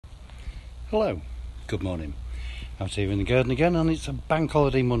Hello, good morning. Out here in the garden again, and it's a bank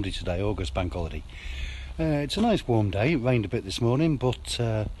holiday Monday today, August bank holiday. It's a nice warm day. It rained a bit this morning, but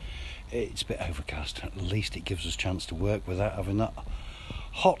it's a bit overcast. At least it gives us a chance to work without having that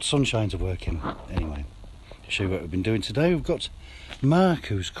hot sunshine to work in. Anyway, to show you what we've been doing today, we've got Mark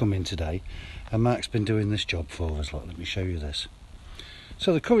who's come in today, and Mark's been doing this job for us. Let me show you this.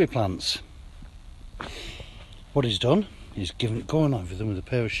 So the curry plants, what he's done is going over them with a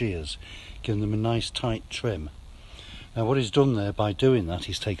pair of shears, giving them a nice tight trim. Now what he's done there by doing that,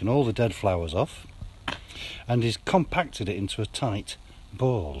 he's taken all the dead flowers off and he's compacted it into a tight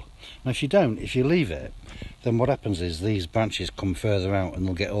ball. Now if you leave it, then what happens is these branches come further out and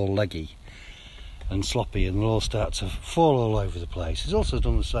they'll get all leggy and sloppy and they'll all start to fall all over the place. He's also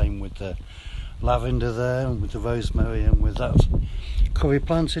done the same with the lavender there and with the rosemary and with that curry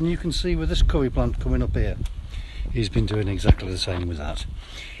plant, and you can see with this curry plant coming up here, he's been doing exactly the same with that.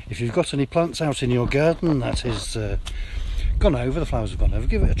 If you've got any plants out in your garden that is gone over, the flowers have gone over,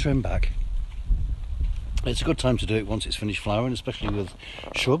 give it a trim back. It's a good time to do it once it's finished flowering, especially with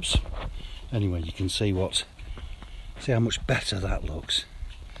shrubs. Anyway, you can see how much better that looks.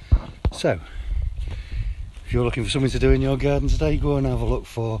 So, if you're looking for something to do in your garden today, go and have a look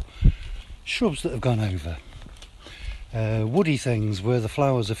for shrubs that have gone over. Woody things where the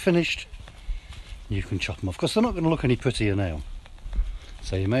flowers are finished, you can chop them off because they're not going to look any prettier now.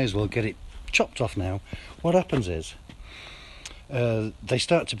 So you may as well get it chopped off now. What happens is they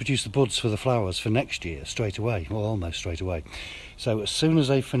start to produce the buds for the flowers for next year straight away, or almost straight away. So as soon as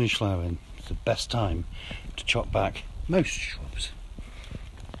they finish flowering, it's the best time to chop back most shrubs.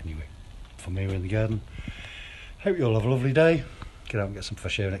 Anyway, from here in the garden, hope you all have a lovely day. Get out and get some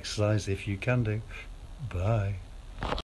fresh air and exercise if you can do. Bye.